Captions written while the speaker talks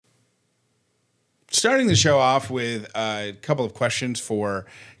starting the show off with a couple of questions for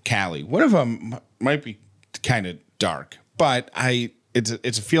Callie. One of them might be kind of dark, but it's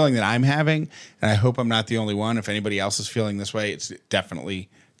a feeling that I'm having, and I hope I'm not the only one. If anybody else is feeling this way, it's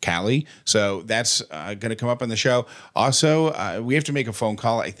definitely Callie. So that's going to come up on the show. Also, we have to make a phone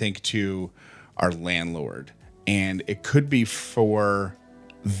call, I think, to our landlord, and it could be for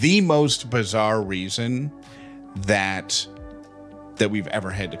the most bizarre reason that we've ever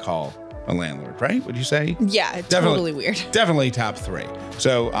had to call a landlord, right? Would you say? Yeah, it's totally weird. Definitely top 3.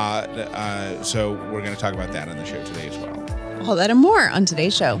 So we're going to talk about that on the show today as well. All that and more on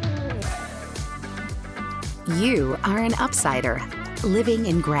today's show. You are an upsider, living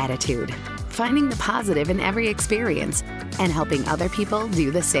in gratitude, finding the positive in every experience, and helping other people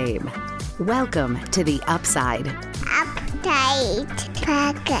do the same. Welcome to The Upside. Upside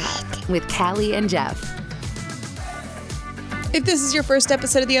Pocket. With Callie and Jeff. If this is your first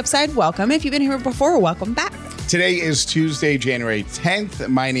episode of The Upside, welcome. If you've been here before, welcome back. Today is Tuesday, January 10th.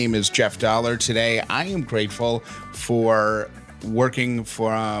 My name is Jeff Dollar. Today, I am grateful for working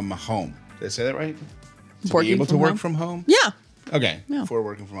from home. Did I say that right? Be able to work from home? Yeah. Okay. Yeah. For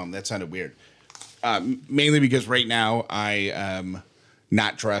working from home. That sounded weird. Mainly because right now I am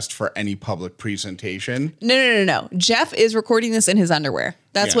not dressed for any public presentation. No. Jeff is recording this in his underwear.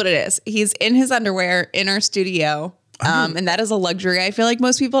 That's what it is. He's in his underwear in our studio. And that is a luxury I feel like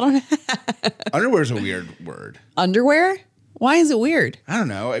most people don't have. Underwear is a weird word. Underwear? Why is it weird? I don't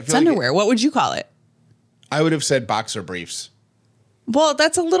know. It's underwear. What would you call it? I would have said boxer briefs. Well,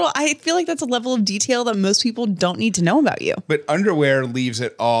 I feel like that's a level of detail that most people don't need to know about you. But underwear leaves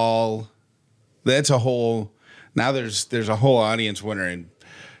it all. That's a whole. Now there's a whole audience wondering.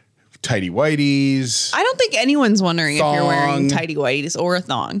 Tighty whities. I don't think anyone's wondering thong. if you're wearing tighty whities or a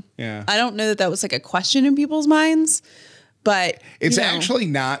thong. Yeah. I don't know that was like a question in people's minds, but it's actually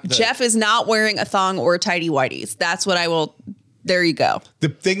not. Jeff is not wearing a thong or tighty whities. That's what I will. There you go. The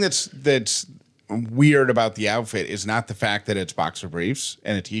thing that's weird about the outfit is not the fact that it's boxer briefs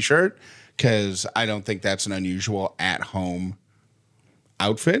and a t-shirt, because I don't think that's an unusual at-home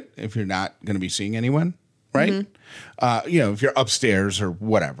outfit if you're not going to be seeing anyone, right? Mm-hmm. If you're upstairs or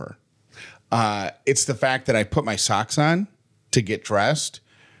whatever. It's the fact that I put my socks on to get dressed,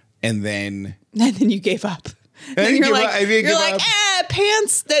 and then you gave up. And you're like,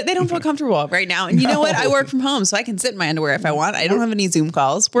 pants, they don't feel comfortable right now. And you know what? I work from home, so I can sit in my underwear if I want. I don't have any Zoom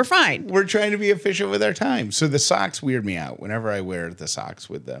calls. We're fine. We're trying to be efficient with our time. So the socks weird me out whenever I wear the socks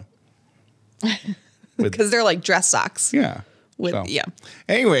with because they're like dress socks. Yeah. Yeah.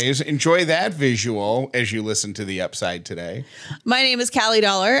 Anyways, enjoy that visual as you listen to The Upside today. My name is Callie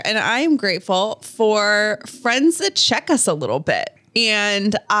Dollar, and I am grateful for friends that check us a little bit.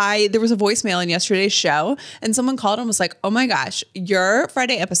 And there was a voicemail in yesterday's show, and someone called and was like, oh my gosh, your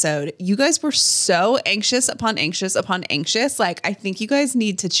Friday episode, you guys were so anxious upon anxious upon anxious. Like, I think you guys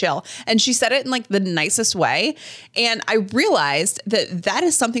need to chill. And she said it in like the nicest way. And I realized that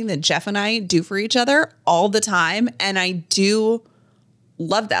is something that Jeff and I do for each other all the time. And I do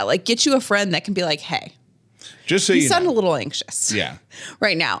love that. Like, get you a friend that can be like, hey, just so you sound a little anxious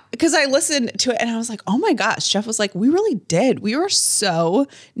right now, because I listened to it and I was like, oh my gosh, Jeff was like, we really did. We were so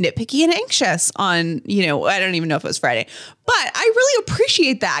nitpicky and anxious on, I don't even know if it was Friday, but I really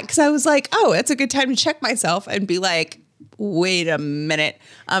appreciate that, because I was like, oh, it's a good time to check myself and be like, wait a minute.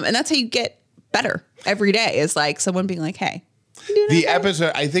 And that's how you get better every day, is like someone being like, hey. The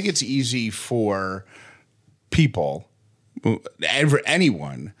episode, I think it's easy for people,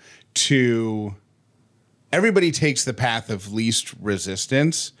 anyone to... Everybody takes the path of least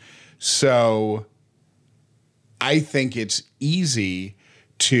resistance. So I think it's easy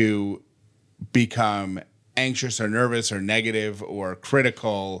to become anxious or nervous or negative or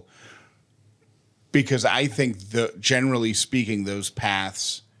critical, because I think generally speaking, those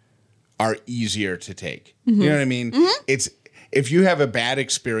paths are easier to take. Mm-hmm. You know what I mean? Mm-hmm. If you have a bad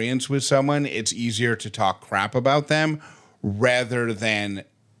experience with someone, it's easier to talk crap about them rather than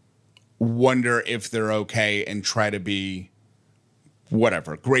wonder if they're okay and try to be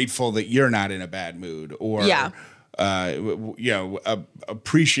grateful that you're not in a bad mood, or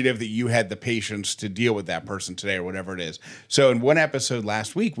appreciative that you had the patience to deal with that person today, or whatever it is. So in one episode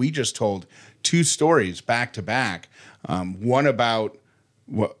last week, we just told 2 stories back to back. One about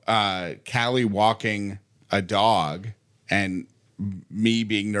Callie walking a dog and me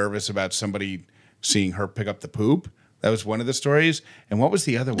being nervous about somebody seeing her pick up the poop. That was one of the stories. And what was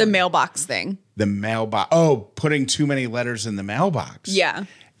the other one? The mailbox thing. The mailbox. Oh, putting too many letters in the mailbox. Yeah.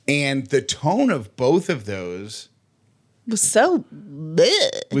 And the tone of both of those was so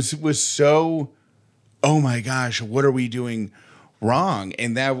was so, oh my gosh, what are we doing wrong.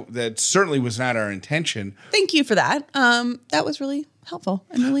 And that certainly was not our intention. Thank you for that. That was really helpful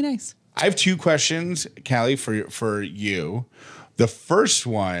and really nice. I have 2 questions, Callie, for you. The first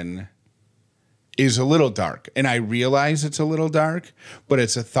one is a little dark, and I realize it's a little dark, but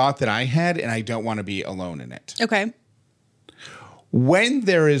it's a thought that I had, and I don't want to be alone in it. Okay. When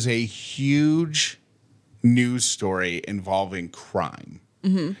there is a huge news story involving crime,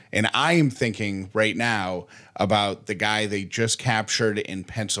 and I am thinking right now about the guy they just captured in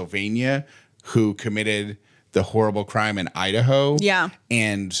Pennsylvania who committed the horrible crime in Idaho. Yeah.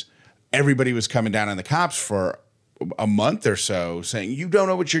 And everybody was coming down on the cops for a month or so saying, you don't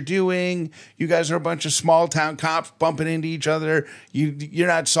know what you're doing. You guys are a bunch of small town cops bumping into each other. You're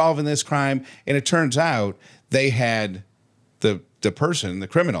not solving this crime. And it turns out they had the person, the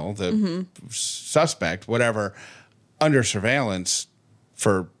criminal, the suspect, whatever, under surveillance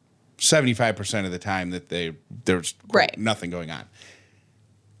for 75% of the time that there's Right. nothing going on.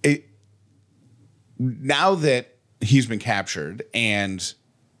 Now that he's been captured and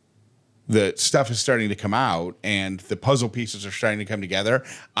the stuff is starting to come out and the puzzle pieces are starting to come together,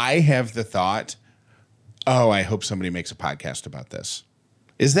 I have the thought, oh, I hope somebody makes a podcast about this.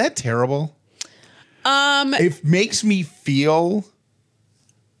 Is that terrible? It makes me feel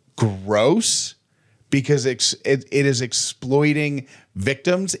gross because it is exploiting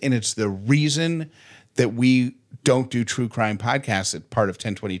victims, and it's the reason that we don't do true crime podcasts at part of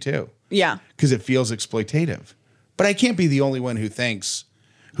 1022. Yeah. Because it feels exploitative. But I can't be the only one who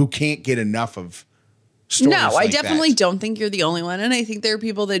can't get enough of stories No, I like definitely that. don't think you're the only one. And I think there are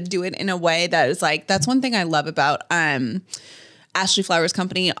people that do it in a way that is like, that's one thing I love about Ashley Flowers'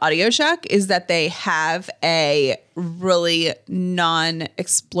 company, Audio Shack, is that they have a really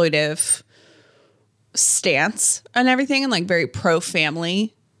non-exploitive stance on everything and like very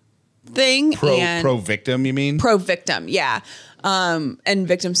pro-family thing. Pro victim, you mean? Pro victim, yeah. And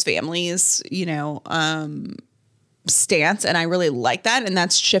victims' families, stance. And I really like that. And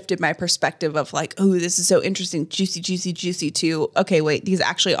that's shifted my perspective of like, oh, this is so interesting, juicy to, okay, wait, these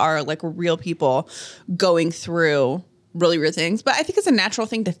actually are like real people going through really real things. But I think it's a natural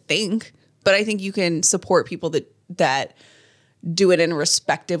thing to think. But I think you can support people that do it in a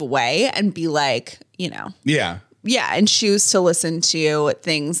respective way and be like, Yeah. yeah, and choose to listen to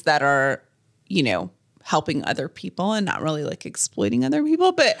things that are, helping other people and not really like exploiting other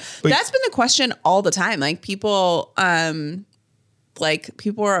people. But that's been the question all the time. Like people are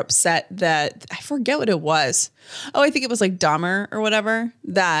upset that I forget what it was. Oh, I think it was like Dahmer or whatever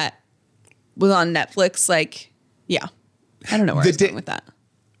that was on Netflix. Like, yeah, I don't know where I was going with that.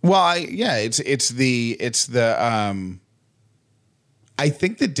 Well, it's the I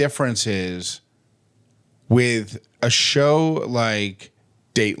think the difference is with a show like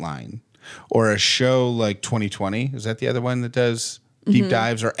Dateline or a show like 2020. Is that the other one that does deep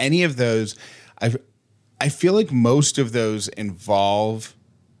dives or any of those? I feel like most of those involve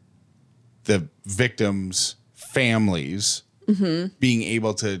the victims' families being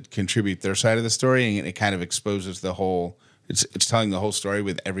able to contribute their side of the story, and it kind of exposes the whole. It's telling the whole story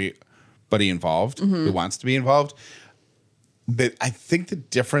with everybody involved who wants to be involved. But I think the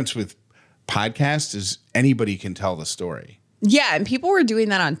difference with podcasts is anybody can tell the story. Yeah, and people were doing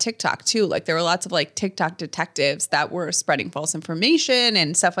that on TikTok too. Like there were lots of like TikTok detectives that were spreading false information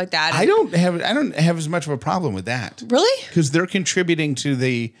and stuff like that. I don't have as much of a problem with that. Really? Because they're contributing to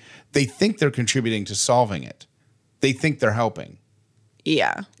they think they're contributing to solving it. They think they're helping.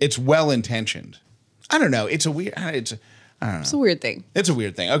 Yeah. It's well intentioned. I don't know. It's a weird. I don't know. It's a weird thing. It's a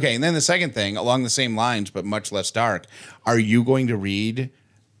weird thing. Okay, and then the second thing, along the same lines but much less dark, are you going to read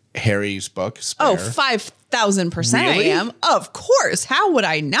Harry's book, Spare? Oh, 5,000% Really? I am. Of course. How would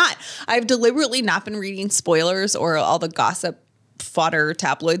I not? I've deliberately not been reading spoilers or all the gossip fodder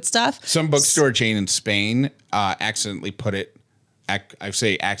tabloid stuff. Some bookstore chain in Spain accidentally put it, I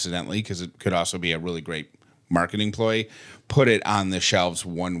say accidentally because it could also be a really great marketing ploy, put it on the shelves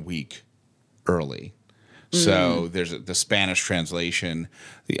 1 week early. So there's the Spanish translation,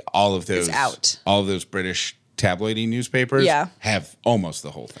 all of those out. All of those British tabloidy newspapers have almost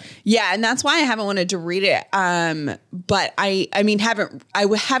the whole thing. Yeah, and that's why I haven't wanted to read it. But I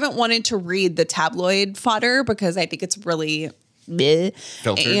haven't wanted to read the tabloid fodder because I think it's really meh.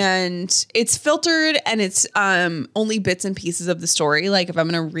 Filtered. And it's filtered and it's only bits and pieces of the story. Like if I'm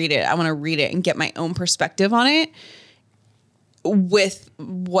going to read it, I want to read it and get my own perspective on it with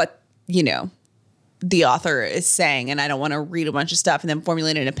what, the author is saying, and I don't want to read a bunch of stuff and then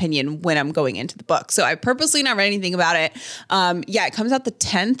formulate an opinion when I'm going into the book. So I purposely not read anything about it. It comes out the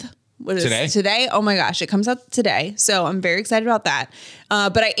 10th, What is Today? Today? Oh my gosh, it comes out today. So I'm very excited about that.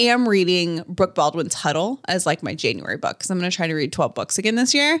 But I am reading Brooke Baldwin's Huddle as like my January book because I'm going to try to read 12 books again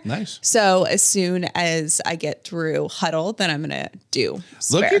this year. Nice. So as soon as I get through Huddle, then I'm going to do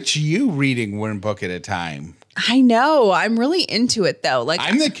Spare. Look at you reading one book at a time. I know. I'm really into it though. Like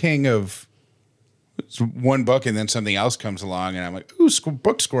I'm the king of one book and then something else comes along and I'm like, ooh,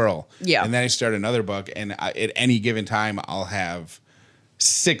 book squirrel. Yeah. And then I start another book and at any given time I'll have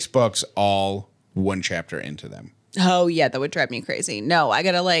 6 books all one chapter into them. Oh yeah, that would drive me crazy. No, I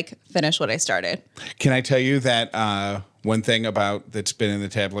got to like finish what I started. Can I tell you that one thing about that's been in the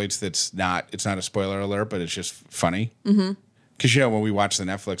tabloids it's not a spoiler alert, but it's just funny? Mm-hmm. Because, when we watched the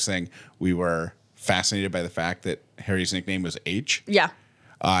Netflix thing, we were fascinated by the fact that Harry's nickname was H. Yeah.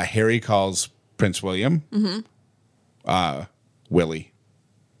 Harry calls Prince William Willie.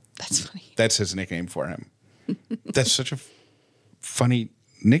 That's funny. That's his nickname for him. That's such a funny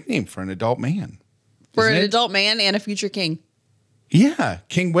nickname for an adult man. For isn't an it? adult man and a future king. Yeah,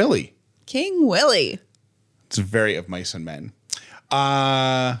 King Willie. King Willie. It's very of mice and men.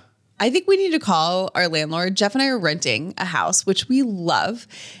 I think we need to call our landlord. Jeff and I are renting a house, which we love.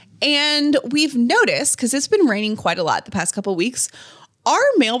 And we've noticed, because it's been raining quite a lot the past couple of weeks, our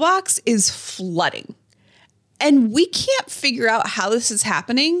mailbox is flooding. And we can't figure out how this is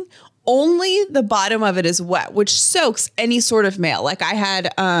happening. Only the bottom of it is wet, which soaks any sort of mail. Like I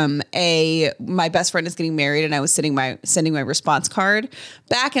had my best friend is getting married and I was sending my response card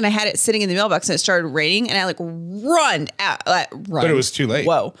back and I had it sitting in the mailbox and it started raining and I like run out. But it was too late.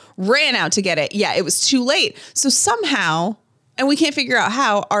 Whoa. Ran out to get it. Yeah, it was too late. So somehow, and we can't figure out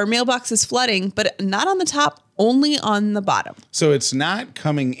how, our mailbox is flooding, but not on the top, only on the bottom. So it's not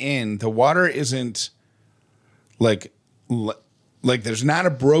coming in. The water isn't like there's not a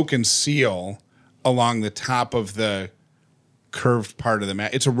broken seal along the top of the curved part of the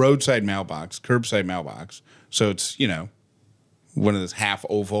it's a roadside mailbox, curbside mailbox. So it's, one of those half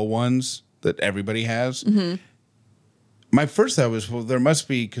oval ones that everybody has. Mm-hmm. My first thought was, well, there must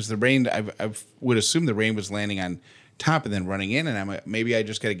be, because the rain, I would assume the rain was landing on top and then running in. And I'm like, maybe I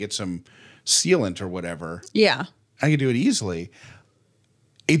just got to get some sealant or whatever. Yeah. I can do it easily.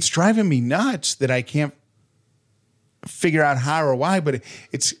 It's driving me nuts that I can't figure out how or why, but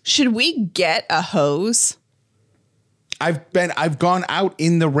it's. Should we get a hose? I've gone out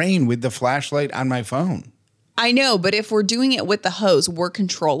in the rain with the flashlight on my phone. I know, but if we're doing it with the hose, we're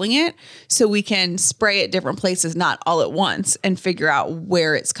controlling it so we can spray at different places, not all at once, and figure out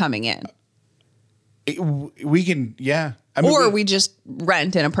where it's coming in. We can, yeah. I mean, we just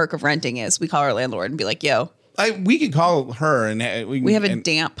rent, and a perk of renting is we call our landlord and be like, yo. We can call her and we have a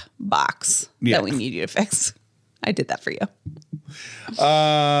damp box that we need you to fix. I did that for you.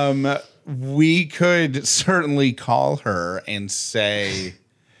 We could certainly call her and say,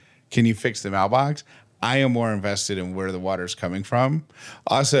 can you fix the mailbox? I am more invested in where the water's coming from.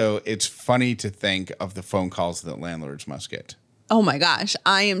 Also, it's funny to think of the phone calls that landlords must get. Oh my gosh,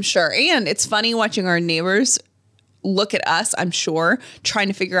 I am sure. And it's funny watching our neighbors look at us, I'm sure, trying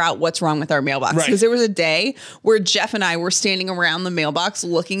to figure out what's wrong with our mailbox. Because there was a day where Jeff and I were standing around the mailbox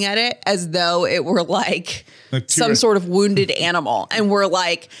looking at it as though it were like some sort of wounded animal. And we're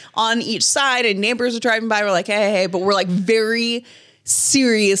like on each side and neighbors are driving by. We're like, hey, but we're like very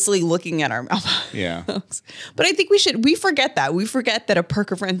seriously looking at our mailbox. Yeah. But I think we forget that. We forget that a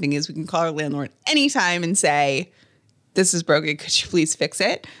perk of renting is we can call our landlord anytime and say, this is broken. Could you please fix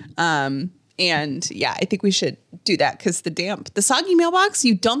it? And yeah, I think we should do that because the soggy mailbox,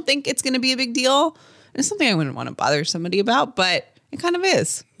 you don't think it's going to be a big deal. It's something I wouldn't want to bother somebody about, but it kind of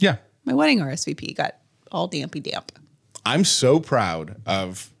is. Yeah. My wedding RSVP got all dampy damp. I'm so proud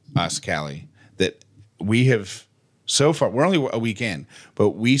of us, Callie, that we have so far, we're only a week in, but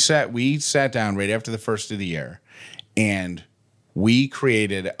we sat down right after the first of the year and we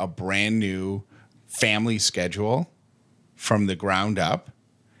created a brand new family schedule from the ground up.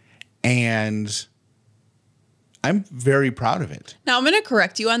 And I'm very proud of it. Now, I'm going to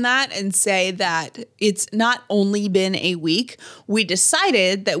correct you on that and say that it's not only been a week. We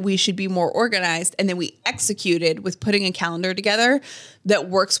decided that we should be more organized, and then we executed with putting a calendar together that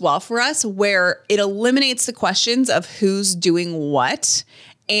works well for us, where it eliminates the questions of who's doing what.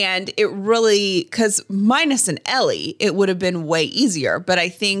 And it really, because minus an Ellie, it would have been way easier. But I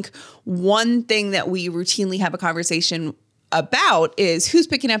think one thing that we routinely have a conversation about is who's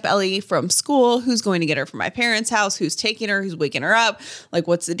picking up Ellie from school, who's going to get her from my parents' house, who's taking her, who's waking her up, like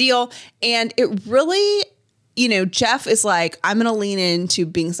what's the deal? And it really, Jeff is like, I'm going to lean into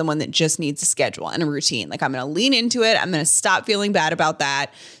being someone that just needs a schedule and a routine. Like I'm going to lean into it. I'm going to stop feeling bad about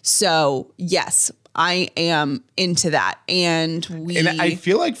that. So yes, I am into that. And I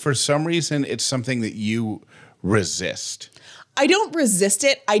feel like for some reason it's something that you resist. I don't resist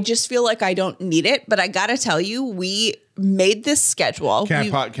it. I just feel like I don't need it. But I got to tell you, we made this schedule.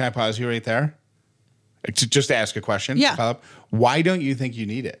 Can I pause you right there? Just to ask a question. Yeah. Follow up. Why don't you think you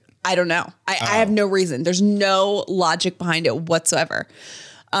need it? I don't know. I have no reason. There's no logic behind it whatsoever.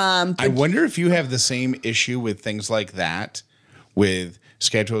 I wonder if you have the same issue with things like that, with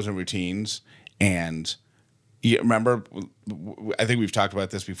schedules and routines. And you remember, I think we've talked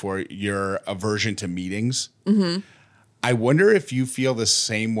about this before, your aversion to meetings. Mm-hmm. I wonder if you feel the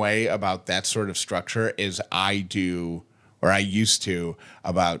same way about that sort of structure as I do, or I used to,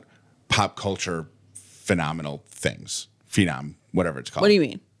 about pop culture phenomenal things. Whatever it's called. What do you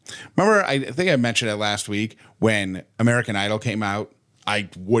mean? Remember, I think I mentioned it last week when American Idol came out. I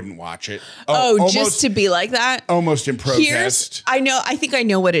wouldn't watch it. Just to be like that? Almost in protest. I think I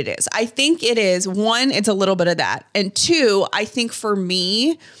know what it is. I think it is, one, it's a little bit of that. And two, I think for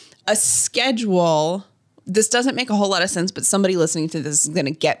me, a schedule, this doesn't make a whole lot of sense, but somebody listening to this is going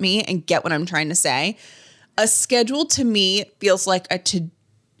to get me and get what I'm trying to say. A schedule to me feels like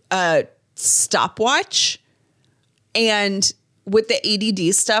a stopwatch. And with the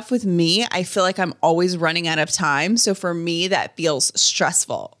ADD stuff with me, I feel like I'm always running out of time. So for me, that feels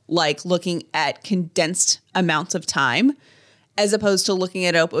stressful, like looking at condensed amounts of time as opposed to looking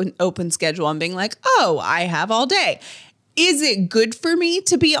at open schedule and being like, oh, I have all day. Is it good for me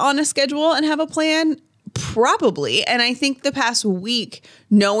to be on a schedule and have a plan? Probably. And I think the past week,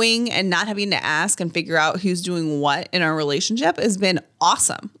 knowing and not having to ask and figure out who's doing what in our relationship has been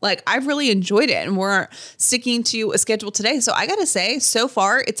awesome. Like, I've really enjoyed it, and we're sticking to a schedule today. So I got to say, so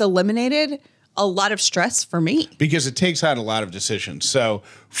far, it's eliminated a lot of stress for me. Because it takes out a lot of decisions. So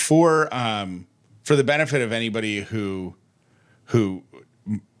for the benefit of anybody whose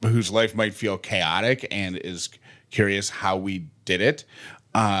life might feel chaotic and is curious how we did it,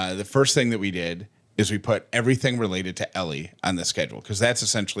 the first thing that we did is we put everything related to Ellie on the schedule, because that's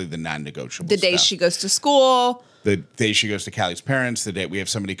essentially the non-negotiable The day stuff. she goes to school. The day she goes to Callie's parents, the day we have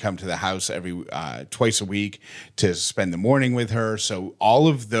somebody come to the house twice a week to spend the morning with her. So all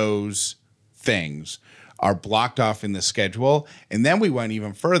of those things are blocked off in the schedule. And then we went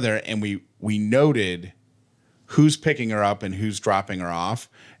even further and we noted who's picking her up and who's dropping her off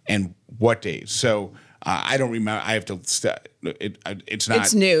and what days. So I don't remember. I have to. It's not.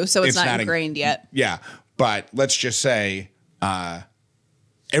 It's new, so it's not ingrained yet. Yeah, but let's just say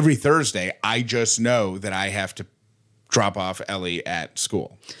every Thursday, I just know that I have to drop off Ellie at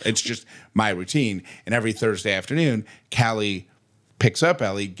school. It's just my routine. And every Thursday afternoon, Callie picks up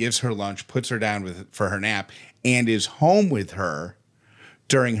Ellie, gives her lunch, puts her down for her nap, and is home with her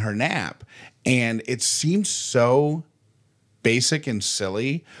during her nap. And it seems so basic and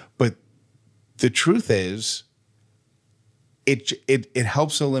silly, but the truth is, it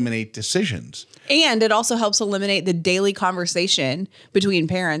helps eliminate decisions. And it also helps eliminate the daily conversation between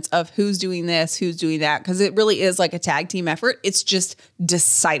parents of who's doing this, who's doing that, because it really is like a tag team effort. It's just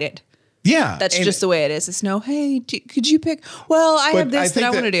decided. Yeah. That's just the way it is. It's no, hey, could you pick? Well, I have this that I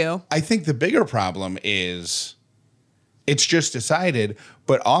want to do. I think the bigger problem is it's just decided,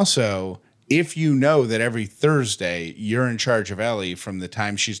 but also if you know that every Thursday you're in charge of Ellie from the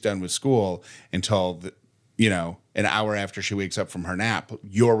time she's done with school until, an hour after she wakes up from her nap,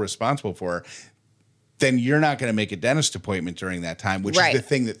 you're responsible for her, then you're not going to make a dentist appointment during that time, which is the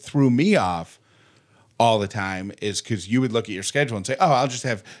thing that threw me off all the time, is because you would look at your schedule and say, oh, I'll just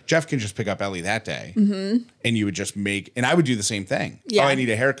have, Jeff can just pick up Ellie that day. Mm-hmm. And you would just and I would do the same thing. Yeah. Oh, I need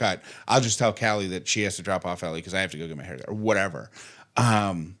a haircut. I'll just tell Callie that she has to drop off Ellie because I have to go get my haircut or whatever.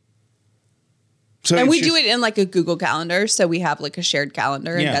 And we do it in like a Google Calendar. So we have like a shared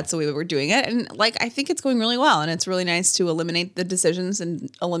calendar, and that's the way we're doing it. And like, I think it's going really well. And it's really nice to eliminate the decisions and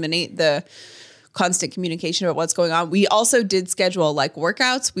eliminate the constant communication about what's going on. We also did schedule like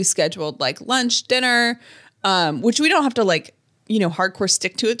workouts. We scheduled like lunch, dinner, which we don't have to like, hardcore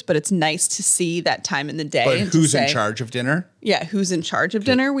stick to it, but it's nice to see that time in the day. But who's in charge of dinner? Yeah. Who's in charge of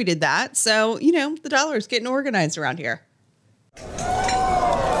dinner? We did that. So, the dollar's getting organized around here.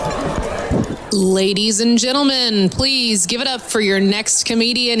 Ladies and gentlemen, please give it up for your next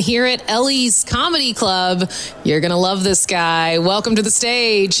comedian here at Ellie's Comedy Club. You're going to love this guy. Welcome to the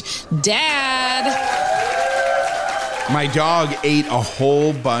stage, Dad. My dog ate a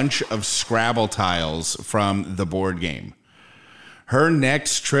whole bunch of Scrabble tiles from the board game. Her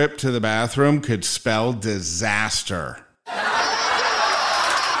next trip to the bathroom could spell disaster.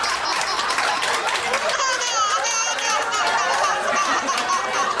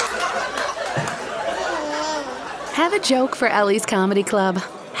 Have a joke for Ellie's Comedy Club?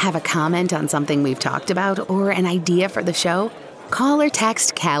 Have a comment on something we've talked about or an idea for the show? Call or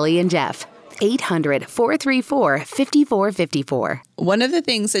text Callie and Jeff. 800-434-5454. One of the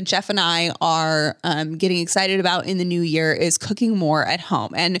things that Jeff and I are getting excited about in the new year is cooking more at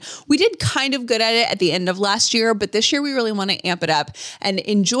home. And we did kind of good at it at the end of last year, but this year we really want to amp it up and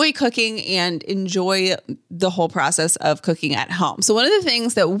enjoy cooking and enjoy the whole process of cooking at home. So one of the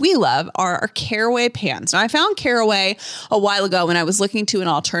things that we love are our Caraway pans. Now I found Caraway a while ago when I was looking to an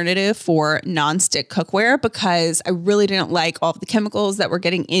alternative for nonstick cookware because I really didn't like all of the chemicals that were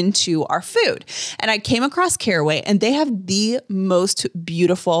getting into our food. And I came across Caraway, and they have the most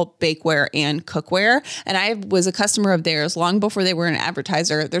beautiful bakeware and cookware. And I was a customer of theirs long before they were an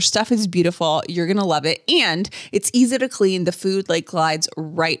advertiser. Their stuff is beautiful. You're going to love it. And it's easy to clean. The food glides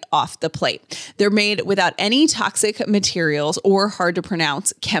right off the plate. They're made without any toxic materials or hard to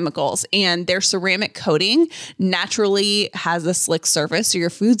pronounce chemicals. And their ceramic coating naturally has a slick surface. So your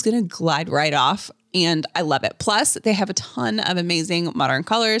food's going to glide right off. And I love it. Plus, they have a ton of amazing modern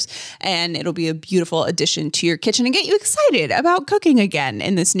colors, and it'll be a beautiful addition to your kitchen and get you excited about cooking again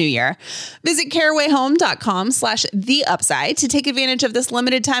in this new year. Visit carawayhome.com/theupside to take advantage of this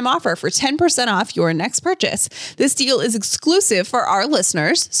limited time offer for 10% off your next purchase. This deal is exclusive for our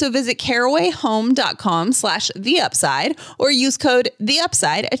listeners, so visit carawayhome.com/theupside or use code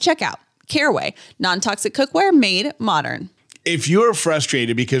theupside at checkout. Caraway, non-toxic cookware made modern. If you're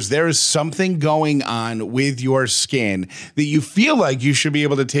frustrated because there is something going on with your skin that you feel like you should be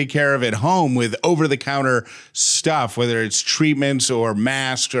able to take care of at home with over-the-counter stuff, whether it's treatments or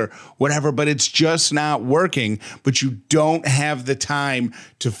masks or whatever, but it's just not working, but you don't have the time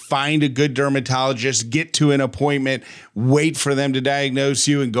to find a good dermatologist, get to an appointment, wait for them to diagnose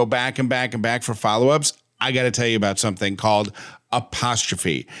you, and go back and back and back for follow-ups, I got to tell you about something called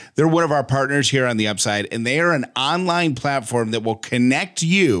Apostrophe. They're one of our partners here on The Upside, and they are an online platform that will connect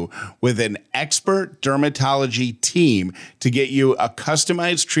you with an expert dermatology team to get you a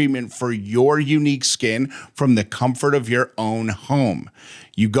customized treatment for your unique skin from the comfort of your own home.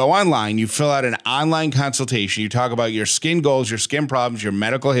 You go online, you fill out an online consultation, you talk about your skin goals, your skin problems, your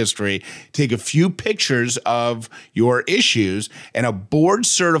medical history, take a few pictures of your issues, and a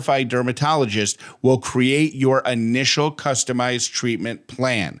board-certified dermatologist will create your initial customized treatment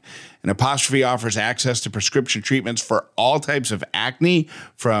plan. And Apostrophe offers access to prescription treatments for all types of acne,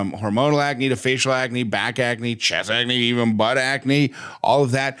 from hormonal acne to facial acne, back acne, chest acne, even butt acne, all of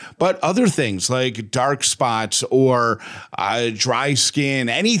that. But other things like dark spots or dry skin,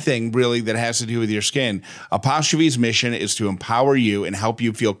 anything really that has to do with your skin. Apostrophe's mission is to empower you and help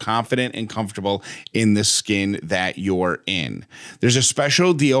you feel confident and comfortable in the skin that you're in. There's a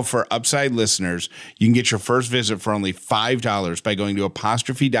special deal for Upside listeners. You can get your first visit for only $5 by going to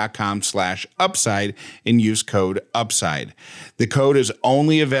apostrophe.com/upside and use code UPSIDE. The code is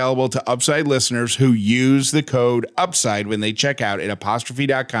only available to Upside listeners who use the code UPSIDE when they check out at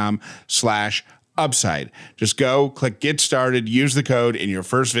apostrophe.com/upside. Just go, click Get Started, use the code, and your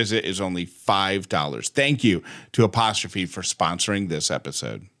first visit is only $5. Thank you to Apostrophe for sponsoring this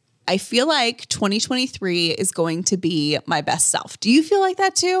episode. I feel like 2023 is going to be my best self. Do you feel like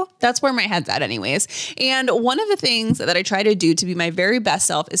that too? That's where my head's at anyways. And one of the things that I try to do to be my very best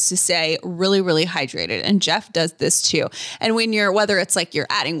self is to stay really, really hydrated. And Jeff does this too. And when whether it's like you're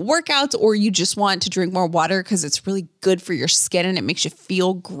adding workouts or you just want to drink more water because it's really good for your skin and it makes you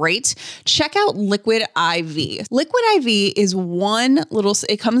feel great, check out Liquid IV. Liquid IV is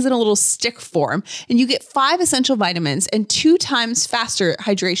it comes in a little stick form, and you get 5 essential vitamins and 2 times faster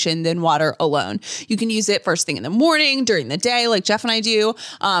hydration than water alone. You can use it first thing in the morning, during the day, like Jeff and I do,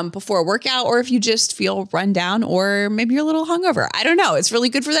 before a workout, or if you just feel run down or maybe you're a little hungover. I don't know. It's really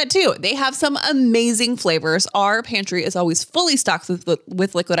good for that too. They have some amazing flavors. Our pantry is always fully stocked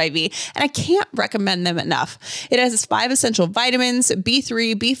with Liquid IV, and I can't recommend them enough. It has 5 essential vitamins: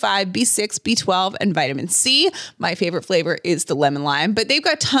 B3, B5, B6, B12, and vitamin C. My favorite flavor is the lemon lime, but they've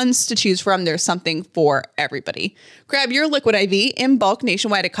got tons to choose from. There's something for everybody. Grab your Liquid IV in bulk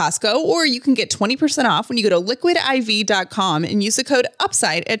nationwide at Costco, or you can get 20% off when you go to liquidiv.com and use the code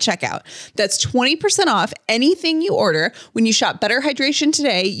UPSIDE at checkout. That's 20% off anything you order when you shop Better Hydration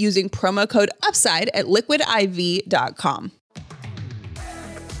today using promo code UPSIDE at liquidiv.com.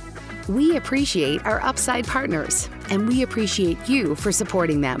 We appreciate our Upside partners, and we appreciate you for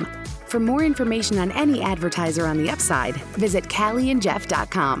supporting them. For more information on any advertiser on the Upside, visit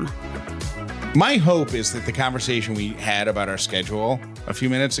CallieandJeff.com. My hope is that the conversation we had about our schedule a few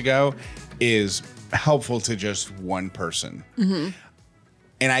minutes ago is helpful to just one person. Mm-hmm.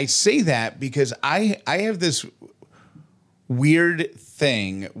 And I say that because I have this weird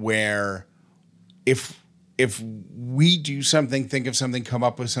thing where if if we do something, think of something, come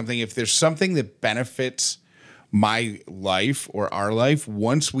up with something, if there's something that benefits my life or our life,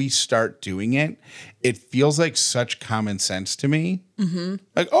 once we start doing it, it feels like such common sense to me.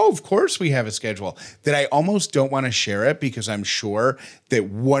 Like, oh, of course we have a schedule, that I almost don't want to share it because I'm sure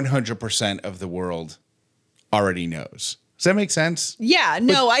that 100% of the world already knows. Does that make sense? Yeah,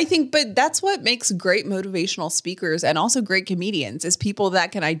 no, I think, but that's what makes great motivational speakers and also great comedians is people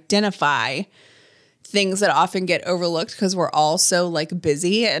that can identify things that often get overlooked because we're all so like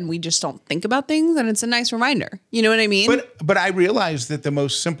busy and we just don't think about things. And it's a nice reminder. You know what I mean? But I realize that the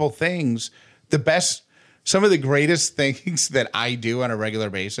most simple things, some of the greatest things that I do on a regular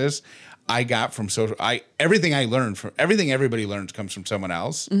basis, I got from everything everybody learns comes from someone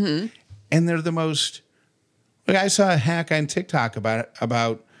else. And they're the most, like I saw a hack on TikTok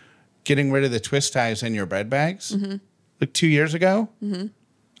about getting rid of the twist ties in your bread bags like 2 years ago.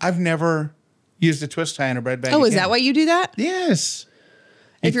 I've never used a twist tie in a bread bag. Oh, is that why you do that? Yes.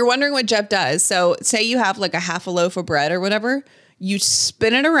 If you're wondering what Jeff does, so say you have like a half a loaf of bread or whatever, you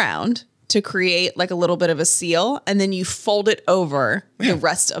spin it around to create like a little bit of a seal, and then you fold it over the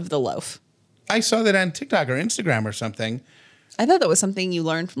rest of the loaf. I saw that on TikTok or Instagram or something. I thought that was something you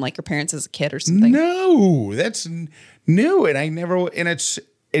learned from like your parents as a kid or something. No, that's new, and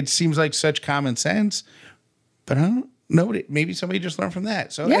it seems like such common sense, but I don't. Nobody, maybe somebody just learned from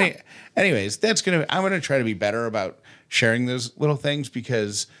that. So anyways, I'm going to try to be better about sharing those little things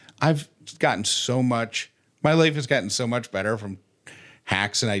because I've gotten so much, my life has gotten so much better from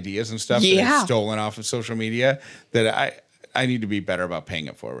hacks and ideas and stuff that I've stolen off of social media that I need to be better about paying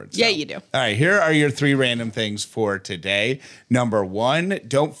it forward. So. Yeah, you do. All right, here are your 3 random things for today. Number 1,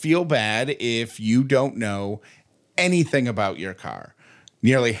 don't feel bad if you don't know anything about your car.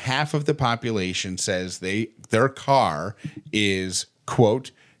 Nearly half of the population says their car is,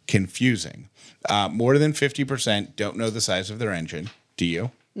 quote, confusing. More than 50% don't know the size of their engine. Do you?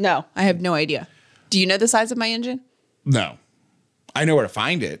 No, I have no idea. Do you know the size of my engine? No. I know where to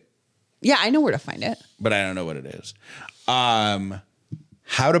find it. Yeah, I know where to find it. But I don't know what it is.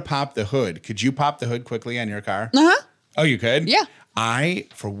 How to pop the hood. Could you pop the hood quickly on your car? Uh-huh. Oh, you could? Yeah. I,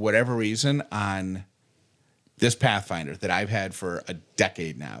 for whatever reason, on this Pathfinder that I've had for a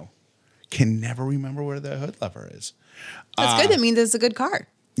decade now, can never remember where the hood lever is. That's good. That means it's a good car.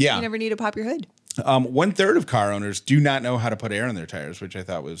 Yeah. You never need to pop your hood. 1/3 of car owners do not know how to put air in their tires, which I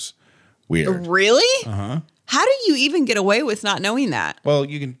thought was weird. Really? Uh-huh. How do you even get away with not knowing that? Well,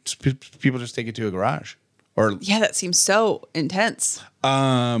 people just take it to a garage. Or yeah, that seems so intense.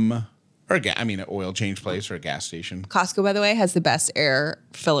 An oil change place or a gas station. Costco, by the way, has the best air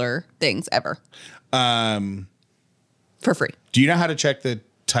filler things ever. For free. Do you know how to check the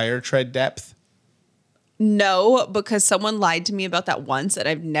tire tread depth? No, because someone lied to me about that once and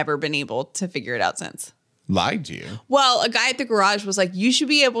I've never been able to figure it out since. Lied to you? Well, a guy at the garage was like, you should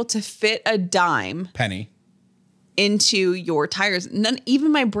be able to fit a dime penny into your tires.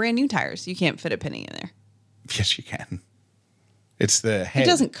 Even my brand new tires, you can't fit a penny in there. Yes, you can. It's the head. It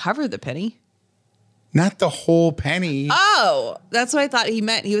doesn't cover the penny. Not the whole penny. Oh, that's what I thought he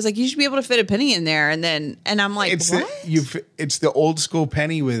meant. He was like, you should be able to fit a penny in there. And I'm like, what? It's the old school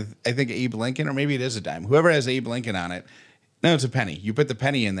penny with, I think, Abe Lincoln, or maybe it is a dime. Whoever has Abe Lincoln on it. No, it's a penny. You put the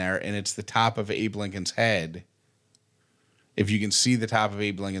penny in there and it's the top of Abe Lincoln's head. If you can see the top of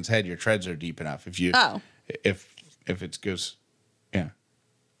Abe Lincoln's head, your treads are deep enough. If it goes, yeah.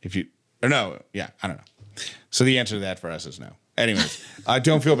 I don't know. So the answer to that for us is no. Anyways,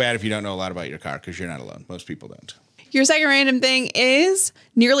 don't feel bad if you don't know a lot about your car because you're not alone. Most people don't. Your second random thing is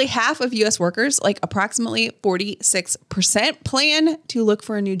nearly half of U.S. workers, like approximately 46%, plan to look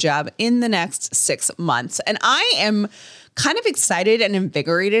for a new job in the next 6 months. And I am kind of excited and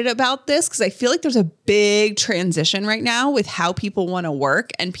invigorated about this because I feel like there's a big transition right now with how people want to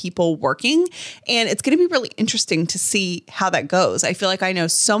work and people working. And it's going to be really interesting to see how that goes. I feel like I know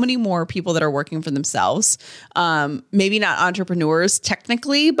so many more people that are working for themselves. Maybe not entrepreneurs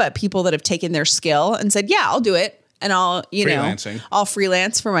technically, but people that have taken their skill and said, yeah, I'll do it. And I'll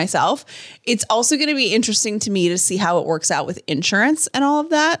freelance for myself. It's also going to be interesting to me to see how it works out with insurance and all of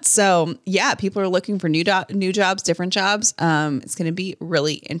that. So yeah, people are looking for new jobs, different jobs. It's going to be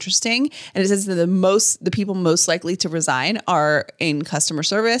really interesting. And it says that the people most likely to resign are in customer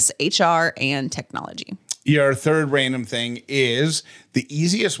service, HR, and technology. Your third random thing is the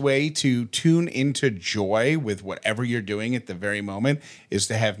easiest way to tune into joy with whatever you're doing at the very moment is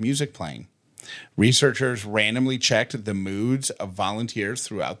to have music playing. Researchers randomly checked the moods of volunteers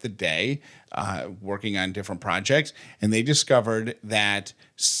throughout the day working on different projects, and they discovered that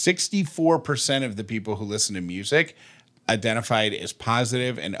 64% of the people who listen to music identified as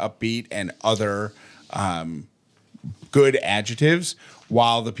positive and upbeat and other good adjectives,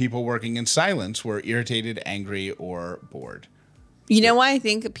 while the people working in silence were irritated, angry, or bored. You know why I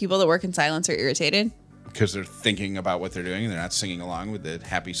think people that work in silence are irritated? Because they're thinking about what they're doing and they're not singing along with the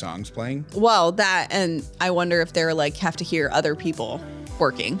happy songs playing. Well, that, and I wonder if they're like have to hear other people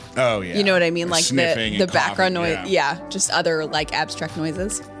working. Oh, yeah. You know what I mean? Like sniffing the and background coughing, noise. Yeah. Just other like abstract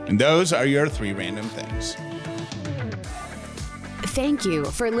noises. And those are your 3 random things. Thank you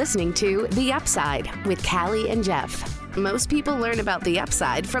for listening to The Upside with Callie and Jeff. Most people learn about the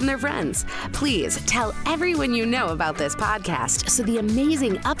upside from their friends. Please tell everyone you know about this podcast so the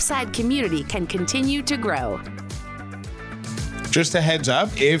amazing Upside community can continue to grow. Just a heads up,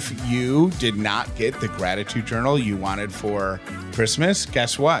 if you did not get the gratitude journal you wanted for Christmas,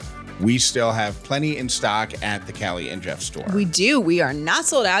 guess what? We still have plenty in stock at the Callie and Jeff store. We do. We are not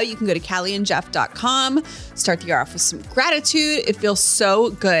sold out. You can go to callieandjeff.com, start the year off with some gratitude. It feels so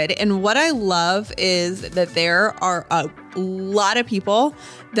good. And what I love is that there are a lot of people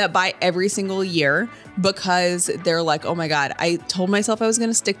that buy every single year because they're like, oh my God, I told myself I was going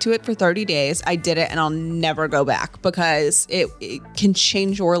to stick to it for 30 days. I did it and I'll never go back because it can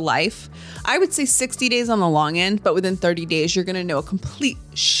change your life. I would say 60 days on the long end, but within 30 days, you're going to know a complete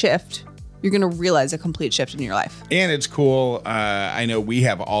shift. You're going to realize a complete shift in your life. And it's cool. I know we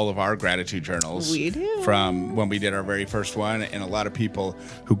have all of our gratitude journals. We do. From when we did our very first one. And a lot of people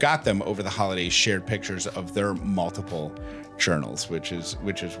who got them over the holidays shared pictures of their multiple journals, which is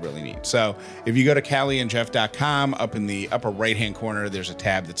really neat. So if you go to callieandjeff.com, up in the upper right-hand corner, there's a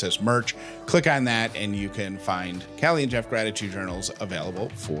tab that says merch. Click on that and you can find Callie and Jeff gratitude journals available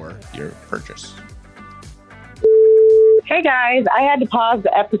for your purchase. Hey guys, I had to pause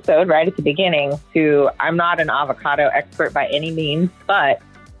the episode right at the beginning I'm not an avocado expert by any means, but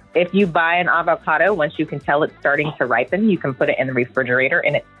if you buy an avocado, once you can tell it's starting to ripen, you can put it in the refrigerator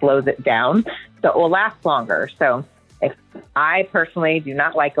and it slows it down so it will last longer. So if I personally do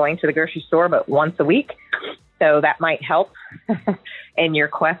not like going to the grocery store but once a week, so that might help in your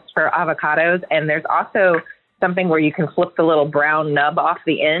quest for avocados. And there's also something where you can flip the little brown nub off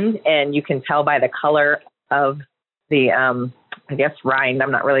the end and you can tell by the color of the, I guess, rind.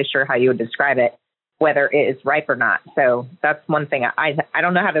 I'm not really sure how you would describe it, whether it is ripe or not. So that's one thing. I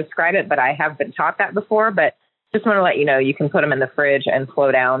don't know how to describe it, but I have been taught that before. But just want to let you know, you can put them in the fridge and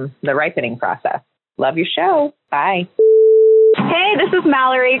slow down the ripening process. Love your show. Bye. Hey, this is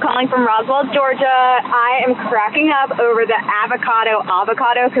Mallory calling from Roswell, Georgia. I am cracking up over the avocado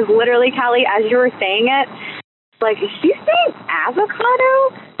because literally, Callie, as you were saying it, like, is she saying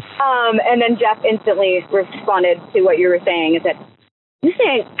avocado? And then Jeff instantly responded to what you were saying and said, you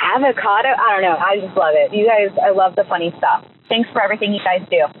saying avocado? I don't know. I just love it. You guys, I love the funny stuff. Thanks for everything you guys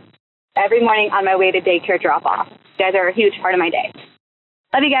do. Every morning on my way to daycare drop-off. You guys are a huge part of my day.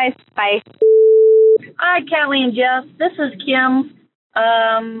 Love you guys. Bye. Hi, Callie and Jeff. This is Kim.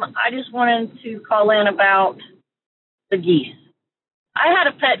 I just wanted to call in about the geese. I had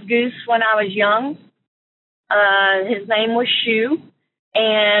a pet goose when I was young. His name was Shoe.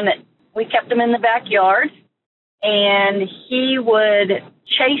 And we kept him in the backyard, and he would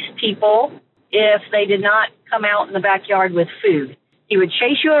chase people if they did not come out in the backyard with food. He would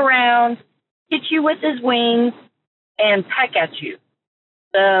chase you around, hit you with his wings, and peck at you.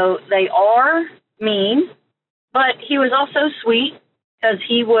 So they are mean, but he was also sweet because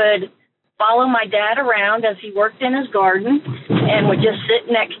he would follow my dad around as he worked in his garden and would just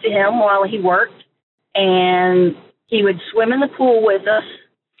sit next to him while he worked, and he would swim in the pool with us.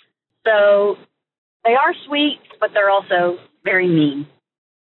 So they are sweet, but they're also very mean.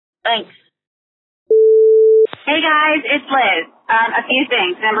 Thanks. Hey guys, it's Liz. A few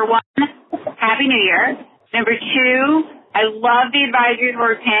things. Number one, Happy New Year. Number two, I love the advisory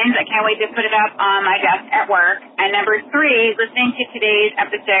board pins. I can't wait to put it up on my desk at work. And number three, listening to today's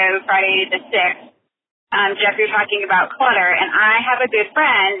episode, Friday the 6th, Jeff, you're talking about clutter. And I have a good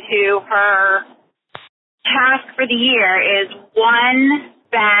friend who her task for the year is one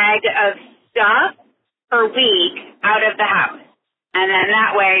bag of stuff per week out of the house. And then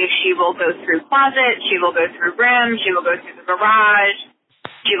that way she will go through closets, she will go through rooms, she will go through the garage,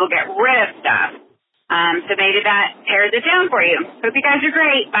 she will get rid of stuff. So maybe that pares it down for you. Hope you guys are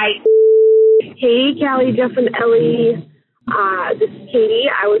great. Bye. Hey, Callie, Jeff, and Ellie. This is Katie.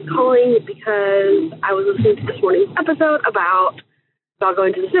 I was calling because I was listening to this morning's episode about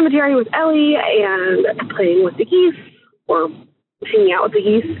going to the cemetery with Ellie and playing with the geese or hanging out with the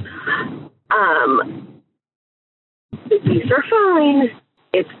geese. The geese are fine.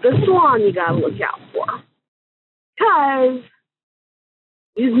 It's the swan you gotta look out for. Because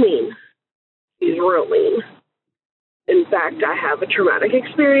he's mean. He's real mean. In fact, I have a traumatic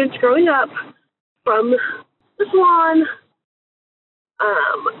experience growing up from the salon,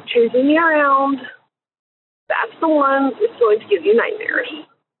 chasing me around. That's the one that's going to give you nightmares.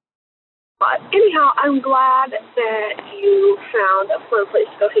 But anyhow, I'm glad that you found a fun place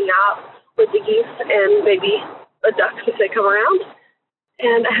to go hang out with the geese and maybe the ducks if they come around.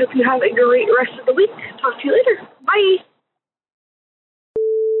 And I hope you have a great rest of the week. Talk to you later. Bye.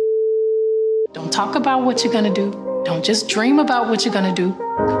 Don't talk about what you're going to do. Don't just dream about what you're going to do.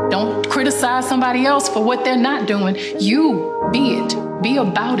 Don't criticize somebody else for what they're not doing. You be it. Be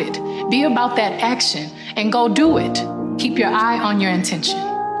about it. Be about that action and go do it. Keep your eye on your intention.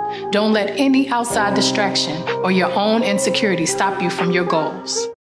 Don't let any outside distraction or your own insecurity stop you from your goals.